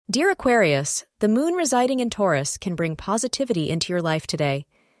Dear Aquarius, the moon residing in Taurus can bring positivity into your life today.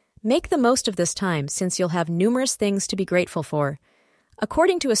 Make the most of this time since you'll have numerous things to be grateful for.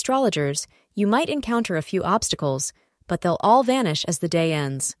 According to astrologers, you might encounter a few obstacles, but they'll all vanish as the day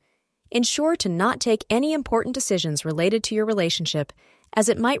ends. Ensure to not take any important decisions related to your relationship, as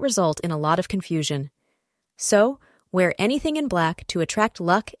it might result in a lot of confusion. So, wear anything in black to attract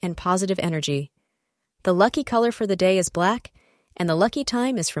luck and positive energy. The lucky color for the day is black, and the lucky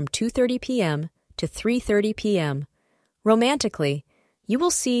time is from 2:30 p.m. to 3:30 p.m. Romantically, you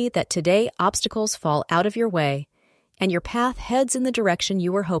will see that today obstacles fall out of your way, and your path heads in the direction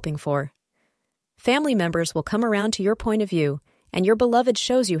you were hoping for. Family members will come around to your point of view, and your beloved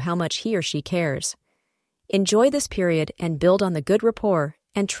shows you how much he or she cares. Enjoy this period and build on the good rapport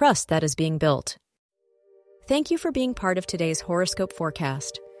and trust that is being built. Thank you for being part of today's horoscope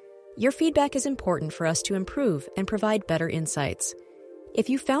forecast. Your feedback is important for us to improve and provide better insights. If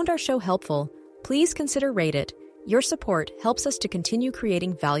you found our show helpful, please consider rate it. Your support helps us to continue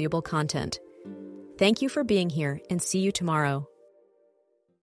creating valuable content. Thank you for being here and see you tomorrow.